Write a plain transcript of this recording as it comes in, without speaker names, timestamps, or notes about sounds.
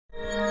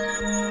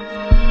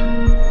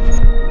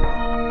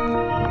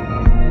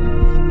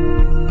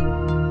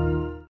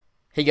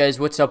Hey guys,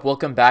 what's up?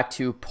 Welcome back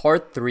to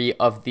part 3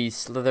 of the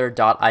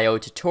Slither.io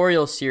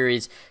tutorial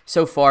series.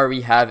 So far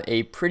we have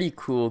a pretty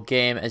cool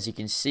game. As you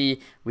can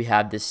see, we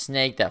have this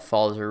snake that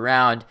follows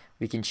around.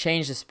 We can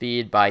change the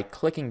speed by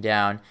clicking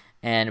down,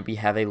 and we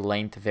have a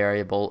length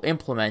variable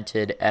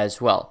implemented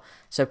as well.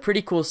 So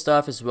pretty cool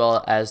stuff, as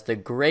well as the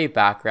gray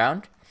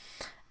background.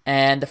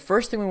 And the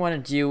first thing we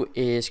want to do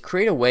is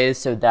create a way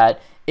so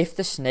that if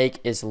the snake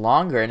is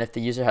longer and if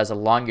the user has a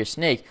longer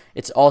snake,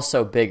 it's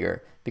also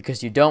bigger,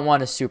 because you don't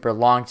want a super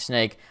long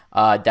snake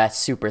that's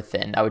super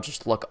thin. That would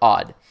just look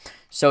odd.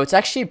 So it's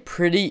actually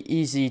pretty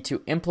easy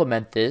to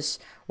implement this.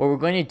 What we're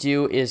going to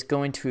do is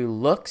go into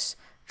looks,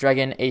 drag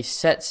in a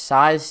set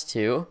size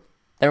to,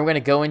 then we're going to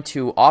go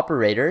into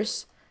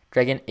operators,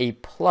 drag in a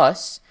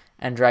plus,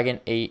 and drag in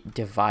a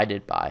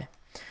divided by.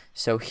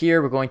 So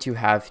here we're going to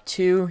have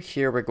 2,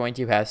 here we're going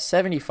to have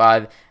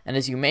 75, and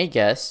as you may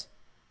guess,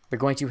 we're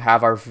going to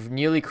have our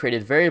newly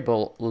created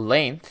variable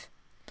length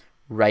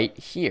right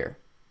here.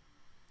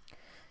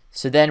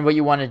 So then what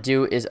you want to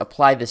do is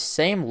apply the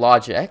same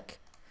logic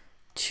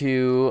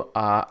to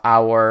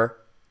our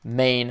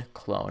main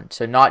clone.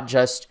 So not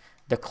just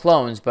the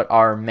clones, but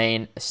our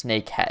main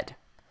snake head.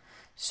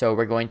 So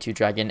we're going to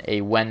drag in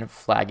a when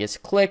flag is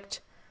clicked,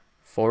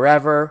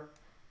 forever,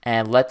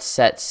 and let's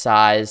set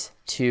size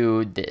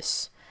to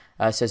this.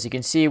 So as you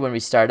can see, when we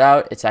start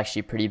out, it's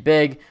actually pretty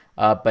big,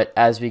 but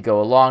as we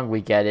go along,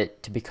 we get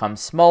it to become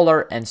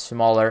smaller and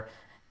smaller.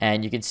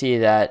 And you can see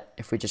that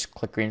if we just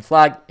click green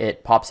flag,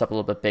 it pops up a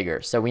little bit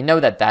bigger. So we know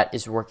that that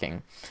is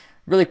working.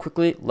 Really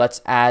quickly,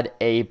 let's add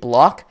a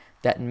block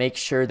that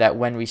makes sure that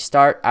when we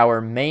start, our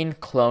main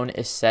clone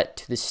is set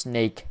to the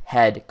snake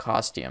head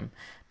costume.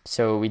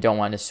 So we don't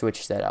want to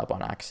switch that up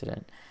on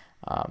accident.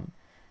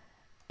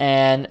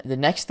 And the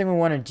next thing we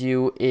want to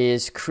do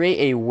is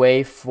create a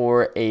way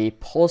for a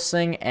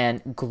pulsing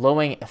and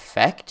glowing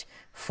effect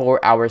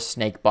for our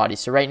snake body.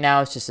 So right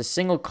now it's just a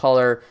single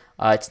color.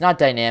 It's not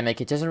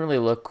dynamic. It doesn't really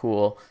look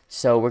cool.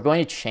 So we're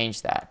going to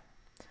change that.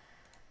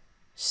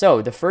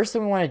 So the first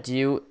thing we want to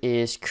do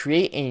is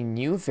create a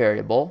new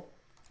variable.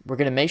 We're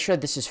going to make sure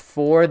this is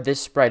for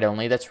this sprite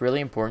only. That's really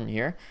important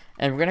here.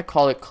 And we're going to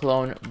call it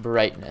clone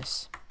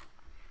brightness.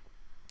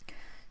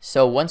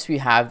 So once we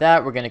have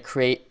that, we're going to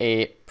create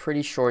a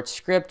pretty short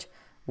script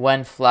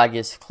when flag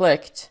is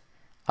clicked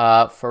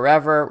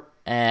forever.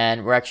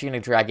 And we're actually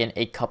going to drag in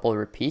a couple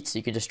repeats. So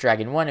you can just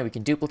drag in one and we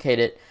can duplicate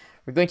it.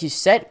 We're going to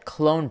set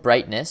clone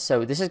brightness.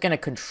 So this is going to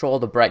control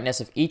the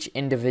brightness of each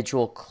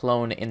individual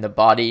clone in the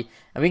body.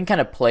 And we can kind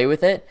of play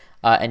with it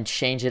and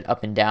change it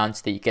up and down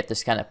so that you get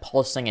this kind of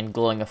pulsing and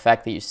glowing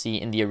effect that you see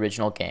in the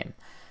original game.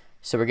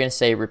 So we're going to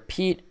say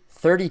repeat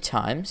 30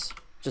 times,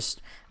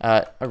 just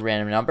a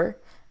random number.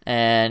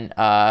 And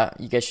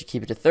you guys should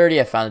keep it to 30.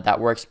 I found that that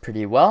works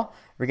pretty well.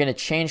 We're going to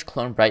change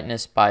clone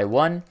brightness by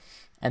 1.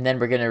 And then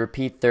we're going to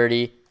repeat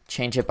 30,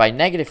 change it by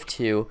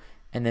 -2,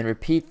 and then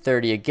repeat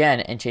 30 again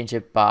and change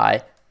it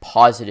by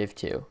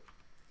 +2.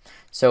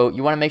 So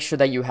you want to make sure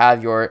that you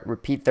have your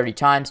repeat 30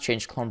 times,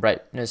 change clone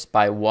brightness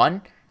by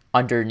 1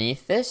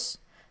 underneath this.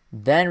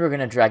 Then we're going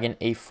to drag in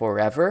a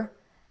forever,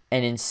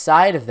 and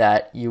inside of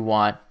that you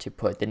want to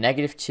put the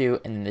 -2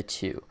 and then the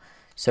 2.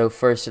 So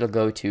first it'll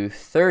go to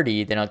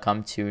 30, then it'll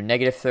come to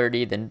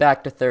 -30, then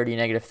back to 30,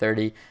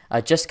 -30,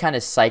 just kind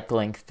of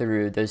cycling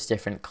through those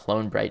different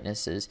clone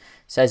brightnesses.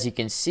 So as you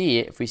can see,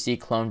 if we see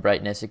clone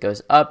brightness, it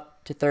goes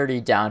up to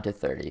 30, down to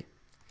 30.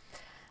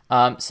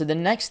 So the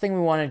next thing we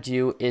want to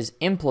do is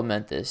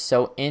implement this.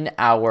 So in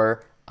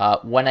our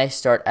when I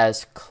start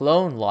as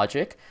clone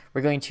logic,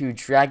 we're going to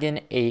drag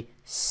in a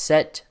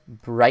set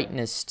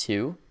brightness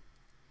to.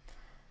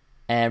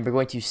 And we're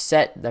going to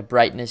set the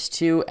brightness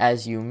to,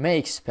 as you may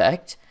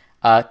expect,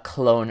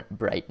 clone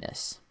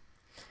brightness.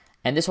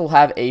 And this will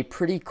have a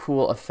pretty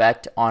cool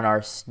effect on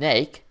our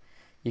snake.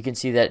 You can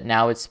see that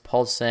now it's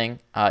pulsing,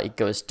 it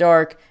goes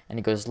dark, and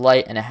it goes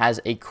light, and it has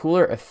a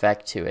cooler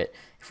effect to it.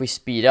 If we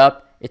speed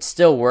up, it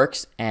still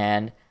works,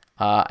 and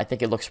I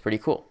think it looks pretty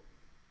cool.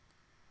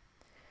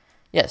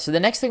 Yeah, so the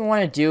next thing we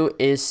want to do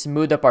is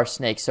smooth up our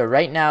snake. So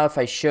right now, if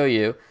I show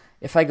you,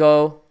 if I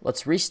go,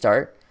 let's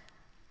restart,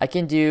 I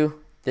can do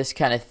this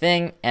kind of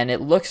thing, and it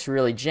looks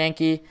really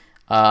janky,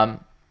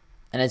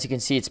 and as you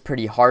can see, it's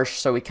pretty harsh.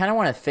 So we kind of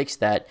want to fix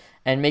that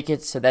and make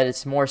it so that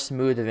it's more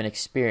smooth of an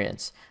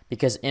experience,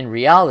 because in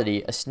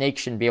reality a snake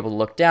shouldn't be able to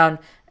look down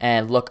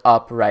and look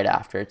up right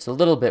after. It's a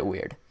little bit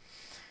weird.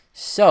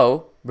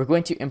 So we're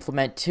going to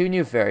implement 2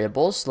 new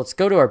variables. Let's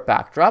go to our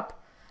backdrop,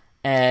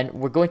 and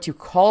we're going to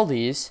call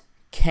these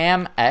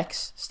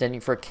camx,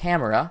 standing for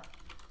camera,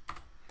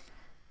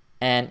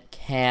 and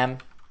camy.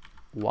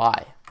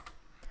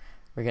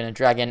 We're going to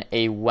drag in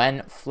a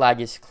when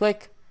flag is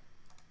clicked.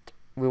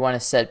 We want to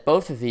set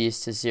both of these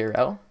to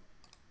 0.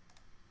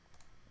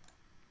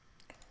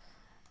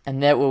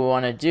 And then what we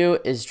want to do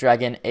is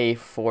drag in a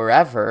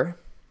forever.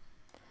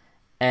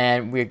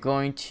 And we're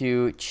going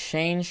to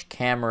change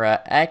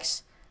camera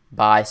x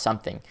by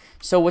something.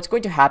 So what's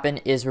going to happen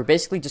is we're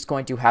basically just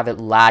going to have it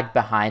lag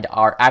behind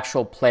our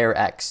actual player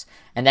X,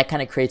 and that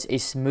kind of creates a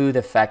smooth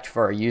effect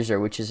for our user,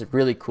 which is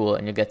really cool,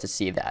 and you'll get to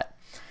see that.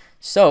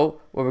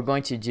 So what we're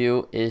going to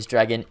do is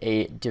drag in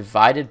a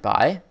divided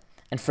by,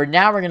 and for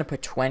now we're going to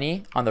put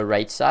 20 on the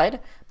right side,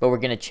 but we're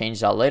going to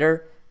change that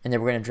later, and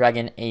then we're going to drag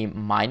in a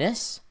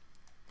minus,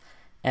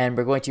 and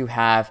we're going to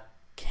have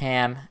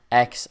cam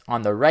X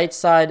on the right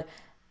side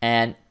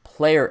and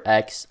player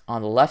X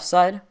on the left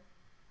side.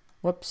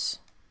 Whoops.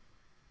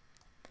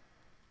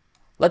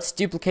 Let's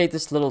duplicate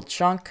this little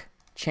chunk,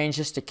 change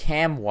this to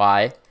cam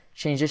Y,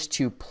 change this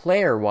to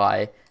player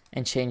Y,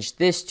 and change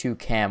this to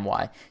cam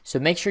Y. So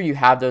make sure you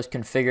have those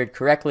configured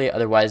correctly,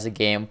 otherwise the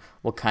game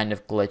will kind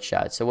of glitch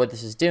out. So what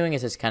this is doing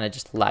is it's kind of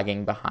just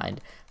lagging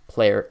behind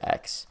player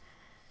X.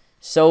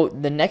 So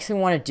the next thing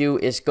we want to do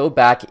is go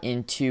back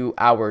into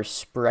our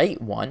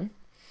sprite one.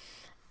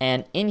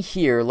 And in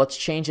here, let's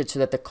change it so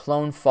that the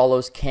clone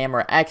follows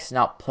camera X,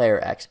 not player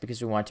X,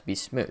 because we want it to be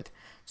smooth.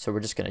 So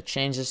we're just going to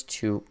change this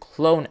to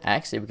clone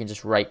X. If we can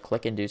just right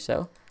click and do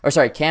so. Or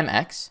sorry, cam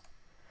X.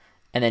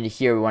 And then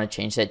here we want to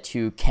change that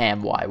to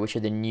cam Y, which are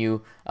the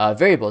new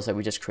variables that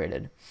we just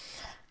created.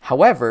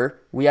 However,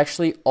 we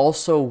actually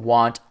also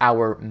want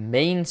our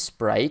main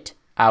sprite,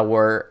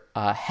 our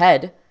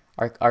head,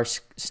 our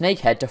snake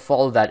head, to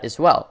follow that as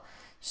well.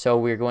 So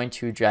we're going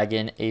to drag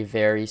in a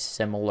very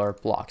similar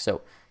block.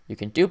 So you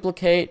can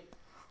duplicate.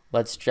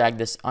 Let's drag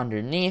this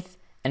underneath.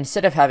 And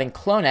instead of having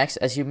clone X,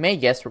 as you may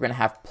guess, we're going to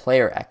have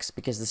player X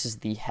because this is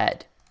the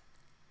head.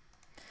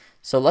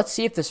 So let's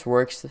see if this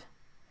works.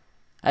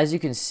 As you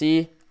can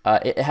see,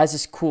 it has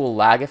this cool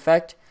lag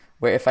effect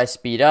where if I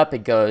speed up,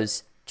 it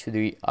goes to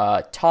the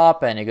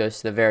top and it goes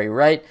to the very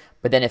right.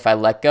 But then if I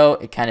let go,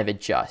 it kind of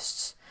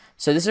adjusts.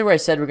 So this is where I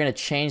said we're going to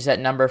change that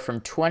number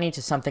from 20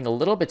 to something a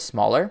little bit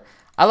smaller.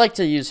 I like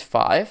to use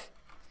 5.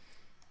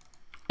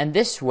 And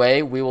this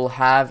way, we will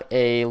have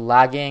a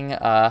lagging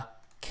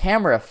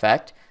camera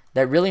effect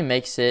that really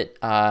makes it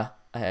a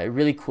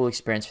really cool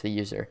experience for the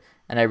user.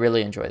 And I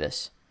really enjoy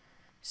this.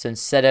 So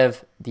instead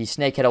of the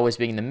snake head always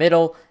being in the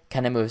middle,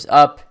 kind of moves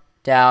up,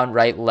 down,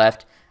 right,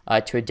 left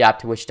to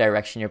adapt to which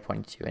direction you're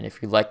pointing to. And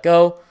if you let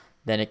go,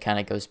 then it kind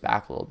of goes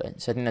back a little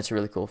bit. So I think that's a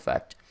really cool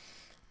effect.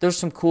 There's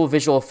some cool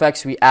visual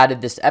effects we added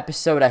this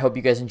episode. I hope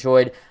you guys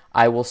enjoyed.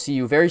 I will see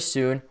you very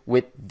soon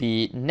with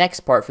the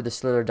next part for the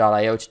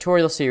Slither.io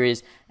tutorial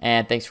series.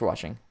 And thanks for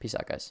watching. Peace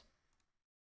out, guys.